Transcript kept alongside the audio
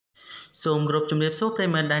សូមគោរពជំរាបសួរប្រិយ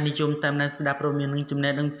មិត្តដែលនិយមតាមដានស្ដាប់ព័ត៌មាននិងចំ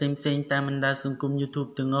ណេះដឹងផ្សេងៗតាមបណ្ដាសង្គម YouTube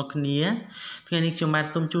ទាំងអស់គ្នាថ្ងៃនេះខ្ញុំបាទ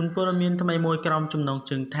សូមជូនព័ត៌មានថ្មីមួយក្រោមចំណង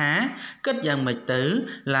ជើងថាគិតយ៉ាងម៉េចទៅ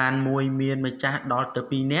ឡានមួយមានម្ចាស់ដល់ទៅ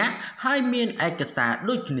2នាក់ហើយមានឯកសារ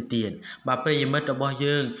ដូចគ្នាទៀតបាទប្រិយមិត្តរបស់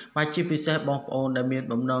យើងបាទជាពិសេសបងប្អូនដែលមាន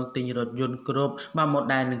បំណងទិញរថយន្តគ្រប់បាទ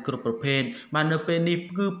model និងគ្រប់ប្រភេទបាទនៅពេលនេះ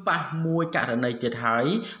គឺប៉ះមួយករណីទៀតហើយ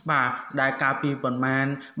បាទដែលកាលពីប្រហែល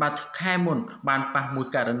បាទខែមុនបានប៉ះមួយ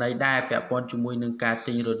ករណីដែរពាក់ព័ន្ធជាមួយនឹងការ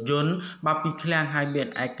ទិញរថយន្តបាទពីឃ្លាំងហើយមាន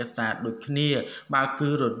ឯកសារដូចគ្នាបាទគឺ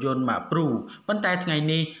រថយន្តម៉ាកព្រូប៉ុន្តែថ្ងៃ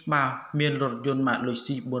នេះបាទមានរថយន្តម៉ាកលុយ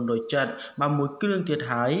ស៊ី470បាទមួយគ្រឿងទៀត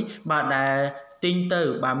ហើយបាទដែលទិញទៅ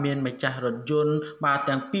បាទមានម្ចាស់រថយន្តបាទ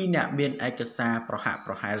ទាំងពីរនាក់មានឯកសារប្រហាក់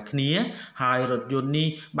ប្រហែលគ្នាហើយរថយន្តនេះ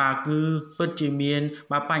បាទគឺពិតជាមាន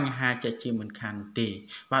បាទបញ្ហាជាមិនខានទេ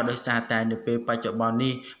បាទដោយសារតែនៅពេលបច្ចុប្បន្ន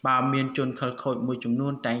នេះបាទមានជនខិលខូចមួយចំនួ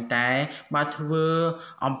នតែងតែបាទធ្វើ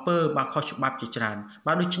អំពើបាទខុសច្បាប់ជាច្រើន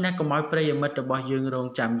បាទដូច្នេះកុំឲ្យប្រិយមិត្តរបស់យើងរង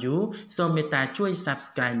ចាំយូរសូមមេត្តាជួយ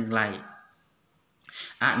Subscribe និង Like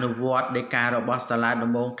អនុវត្តដីការបស់សាលា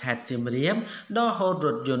ដំបងខេត្តសៀមរាបដកហូតរ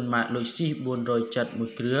ថយន្តម៉ាកលុយស៊ី470មួយ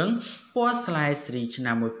គ្រឿងពណ៌ស្លែស្រីឆ្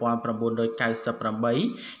នាំ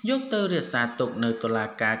1998យកទៅរក្សាទុកនៅតុលា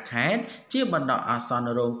ការខេត្តជាបណ្ដោះអាសន្ន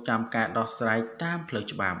រងចាំការដោះស្រាយតាមផ្លូវ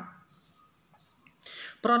ច្បាប់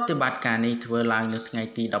ប្រតិបត្តិការនេះធ្វើឡើងនៅថ្ងៃ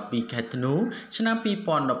ទី12ខែធ្នូឆ្នាំ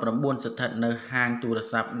2019ស្ថិតនៅហាងទូរ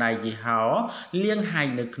ស័ព្ទដៃយីហោលៀងហៃ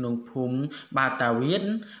នៅក្នុងភូមិបាតាវៀន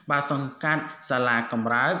បាទសង្កាត់សាលាកំ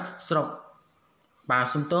រើកស្រុកបាទ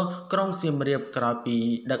សំទោសក្រុងសៀមរាបក្រោយពី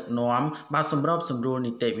ដឹកនាំបាទសម្របសម្រួល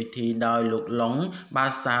នីតិវិធីដោយលោកឡុងបា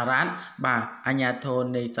ទសារ៉ាត់បាទអាជ្ញាធរ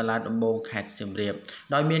នៃសាលាដំបងខេត្តសៀមរាប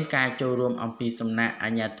ដោយមានការចូលរួមអំពីសំណាក់អា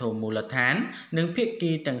ជ្ញាធរមូលដ្ឋាននិងភា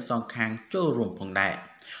គីទាំងសងខាងចូលរួមផងដែរ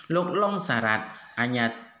លោកឡុងសារ៉ាត់អាជ្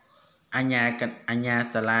ញា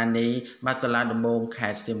សាលានៃបាទសាលាដំបងខេ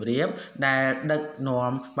ត្តសៀមរាបដែលដឹក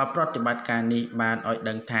នាំបាទប្រតិបត្តិការនេះបានឲ្យ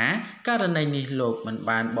ដឹងថាករណីនេះលោកមិន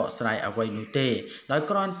បានបកស្រាយអ្វីនោះទេដោយ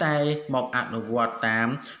គ្រាន់តែមកអនុវត្តតាម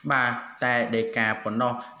បាទតែដីកាប៉ុណ្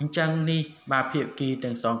ណោះអញ្ចឹងនេះបាទភាគី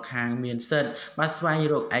ទាំងសងខាងមានសិទ្ធិបាទស្វែង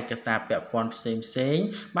រកឯកសារពាក់ព័ន្ធផ្សេង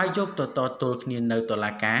បាទយកទៅតទល់គ្នានៅតុ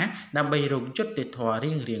លាការដើម្បីរកយុត្តិធម៌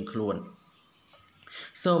រៀងៗខ្លួន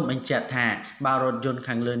សូមបញ្ជាក់ថាបាទរថយន្ត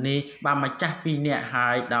ខាងលើនេះបាទម្ចាស់2នាក់ហើ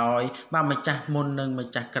យដោយបាទម្ចាស់មុននិងម្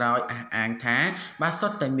ចាស់ក្រោយអះអាងថាបាទសុ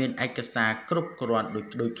ទ្ធតែមានឯកសារគ្រប់គ្រាន់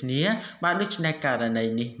ដូចគ្នាបាទដូច្នេះករណី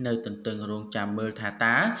នេះនៅទន្ទឹងរង់ចាំមើលថា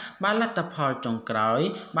តើបាទលទ្ធផលចុងក្រោយ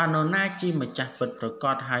បាទនរណាជាម្ចាស់ពិតប្រាក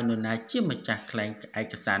ដហើយនរណាជាម្ចាស់ក្លែងឯ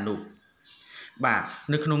កសារនោះបាទ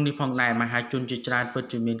នៅក្នុងនេះផងដែរមហាជនជាច្រើនពិត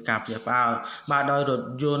ជាមានការភ្ញាក់ផ្អើលបាទដោយរថ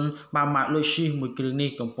យន្តបាទម៉ាកលុយស៊ីមួយគ្រឿងនេះ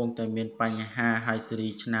កំពុងតែមានបញ្ហាហើយស៊េរី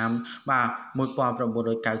ឆ្នាំបាទ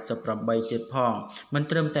1998ទៀតផងមិន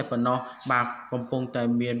ត្រឹមតែប៉ុណ្ណោះបាទកំពុងតែ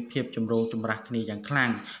មានភាពចម្រូងចម្រាសគ្នាយ៉ាងខ្លាំ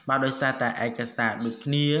ងបាទដោយសារតែឯកសារដូច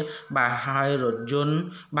គ្នាបាទហើយរថយន្ត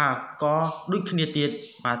បាទក៏ដូចគ្នាទៀត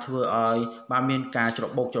បាទធ្វើឲ្យបាទមានការច្រ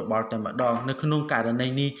បូកច្របល់តែម្ដងនៅក្នុងករណី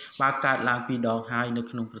នេះបាទកើតឡើងពីរដងហើយនៅ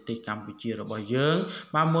ក្នុងប្រទេសកម្ពុជារបស់យើង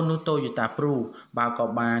បាទមុននោះ Toyota Pro បាទក៏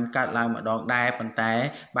បានកាត់ឡើងម្ដងដែរប៉ុន្តែ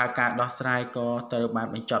បាទការដោះស្រាយក៏ត្រូវបាន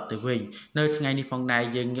បញ្ចប់ទៅវិញនៅថ្ងៃនេះផងដែរ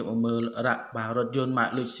យើងងាកមកមើលបាទរថយន្តម៉ាក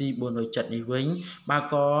លុយស៊ី470នេះវិញបាទ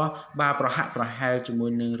ក៏បាទប្រហាក់ប្រហែលជាមួ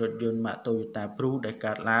យនឹងរថយន្តម៉ាក Toyota Pro ដែល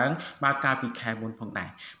កាត់ឡើងបាទកាលពីខែមុនផងដែរ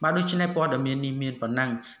បាទដូច្នេះព័ត៌មាននេះមានប៉ុណ្ណឹ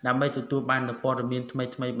ងដើម្បីទទួលបាននូវព័ត៌មានថ្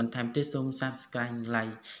មីៗបន្ថែមទៀតសូម Subscribe និង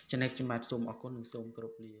Like ចំណែកខ្ញុំបាទសូមអរគុណនិងសូមគោរ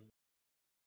ពលា